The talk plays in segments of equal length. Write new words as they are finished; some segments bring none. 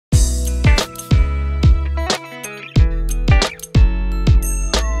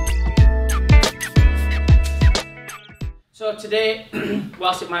So today,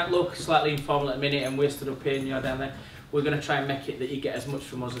 whilst it might look slightly informal at the minute and we're stood up here and you're down there, we're going to try and make it that you get as much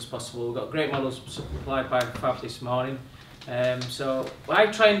from us as possible. We've got great models supplied by PHAB this morning. So I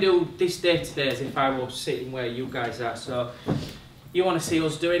try and do this day to day as if I was sitting where you guys are. So you want to see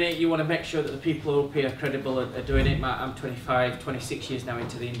us doing it, you want to make sure that the people who up here are credible are doing it. I'm 25, 26 years now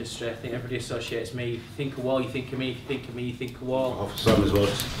into the industry. I think everybody associates me. If you think of Wall, you think of me. If you think of me, you think of Wall. Offer some as well,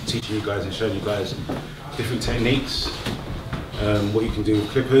 just teaching you guys and showing you guys different techniques, what you can do with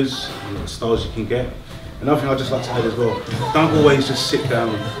clippers, and what styles you can get. Another thing I'd just like to add as well, don't always just sit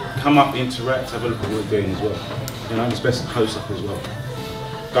down, come up, interact, have a look at what we're doing as well. You know, it's best close up as well.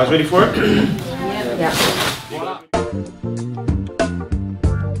 Guys ready for it? Yeah. Voila.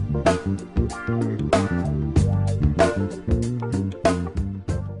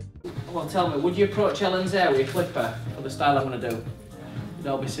 Well, tell me, would you approach Ellen's hair with a clipper for the style I'm going to do?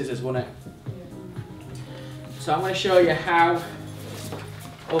 It'll be scissors, won't it? So I'm going to show you how,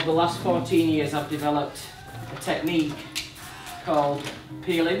 over the last 14 years, I've developed a technique called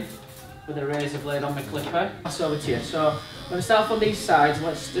peeling with a razor blade on my clipper. That's over to you. So I'm going to start on these sides.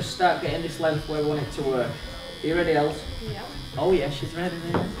 Let's just start getting this length where we want it to work. Are you ready, Els? Yeah. Oh yeah, she's ready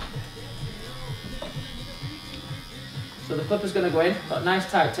there. So the clipper's going to go in, got a nice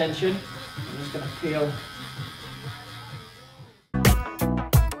tight tension. I'm just going to peel.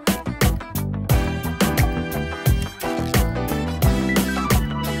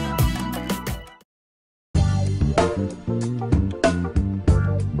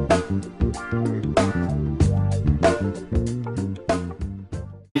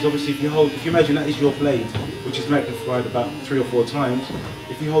 Obviously, if you imagine that is your blade, which is magnified about 3 or 4 times,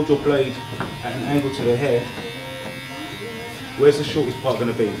 if you hold your blade at an angle to the hair, where's the shortest part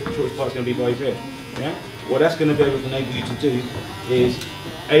going to be? The shortest part is going to be right here. Yeah? What that's going to be able to enable you to do is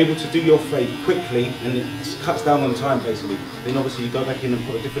able to do your fade quickly, and it cuts down on time basically. Then obviously you go back in and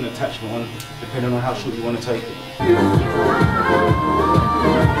put a different attachment on depending on how short you want to take it.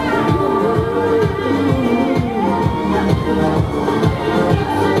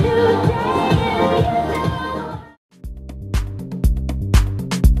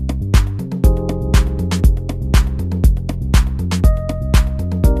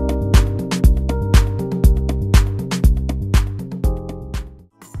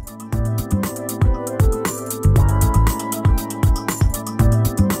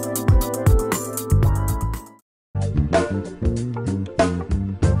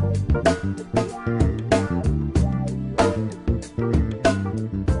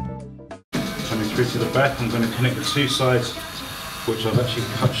 To the back, I'm going to connect the 2 sides which I've actually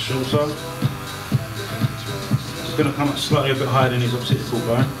cut shorter. It's going to come up slightly a bit higher than his occipital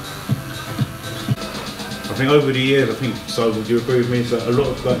bone. I think over the years, so would you agree with me, is that a lot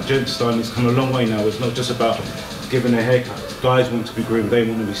of gent styling has come a long way now. It's not just about giving a haircut. Guys want to be groomed, they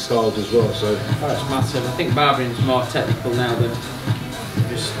want to be styled as well. So That's massive. I think barbering is more technical now than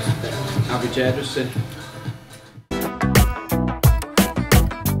just average hairdressing.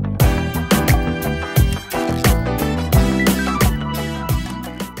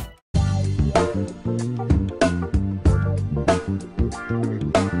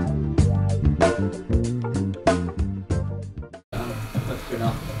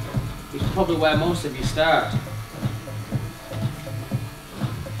 It's probably where most of you start.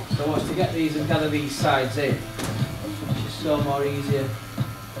 So once to get these and gather these sides in, it's just so more easier.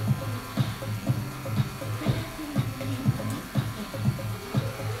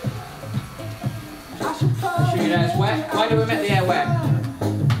 Make sure your hair's wet. Why do we make the hair wet?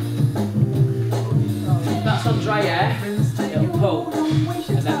 If that's on dry hair, it'll pull,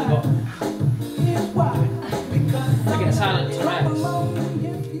 and then the bottom. Make it a silent caress.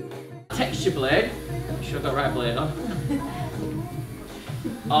 Texture blade, make sure I've got the right blade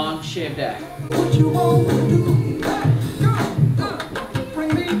on shaved hair. What you want to do,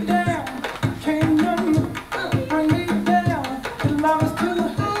 bring me down, can't none bring me down, the love is too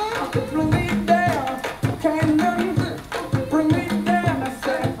high, bring me down, can't none bring me down, I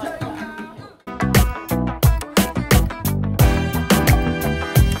said.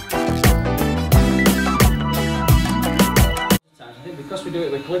 I think because we do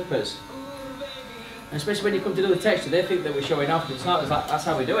it with clippers, and especially when you come to do the texture, they think that we're showing off. It's not. It's like, that's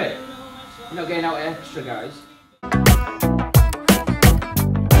how we do it. We're not getting out extra, guys.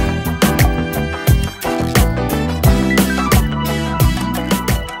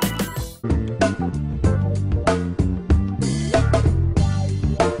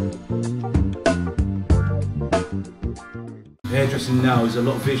 hairdressing now is a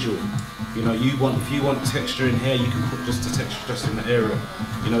lot visual. You know, if you want texture in hair, you can put just the texture just in the area.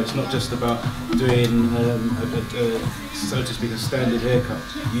 You know, it's not just about doing so to speak, a standard haircut.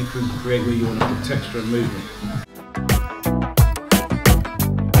 You can create where you want to put texture and movement.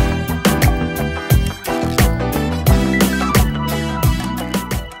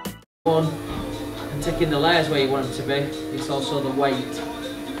 And taking the layers where you want them to be, it's also the weight.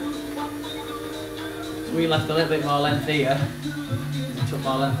 So we left a little bit more length here, and took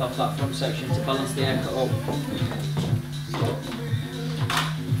more length off that front section to balance the haircut up.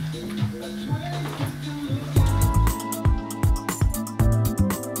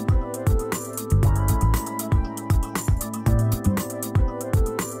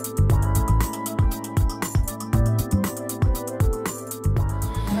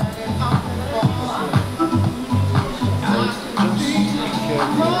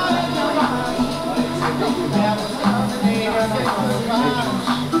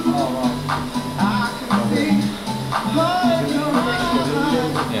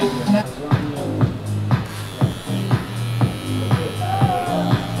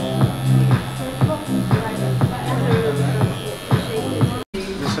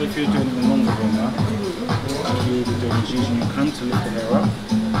 So if you're doing it longer than that, what you'll be doing is using your comb to lift the hair up.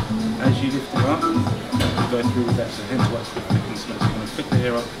 As you lift it up, you go through with that, so hence why it's called flick and smack. So you're going to flick the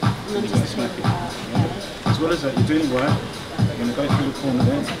hair up and you're going to smack it. Yeah. As well as that, you're doing it right, you're going to go through the corner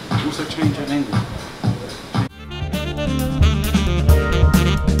there, also change your angle.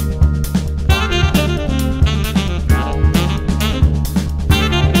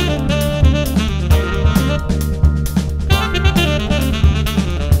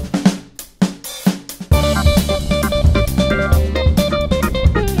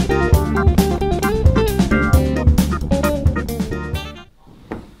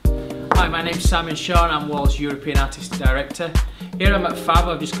 My name's Simon Shaw, I'm Wholesale's European Artist Director. Here I'm at PHAB.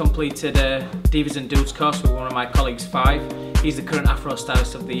 I've just completed a Divas and Dudes course with one of my colleagues, 5. He's the current Afro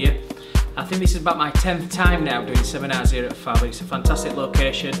Stylist of the Year. I think this is about my 10th time now doing seminars here at PHAB. It's a fantastic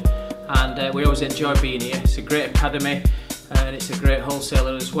location and we always enjoy being here. It's a great academy and it's a great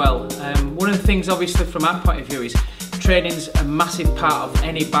wholesaler as well. One of the things obviously from our point of view is training's a massive part of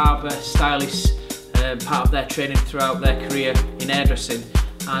any barber, stylist, part of their training throughout their career in hairdressing.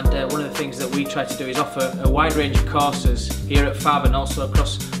 And one of the things that we try to do is offer a wide range of courses here at PHAB and also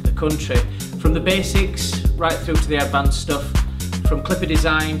across the country, from the basics right through to the advanced stuff, from clipper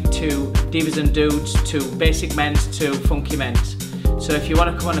design to Divas and Dudes to basic men's to funky men's. So if you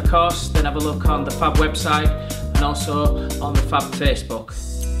want to come on a course, then have a look on the PHAB website and also on the PHAB Facebook.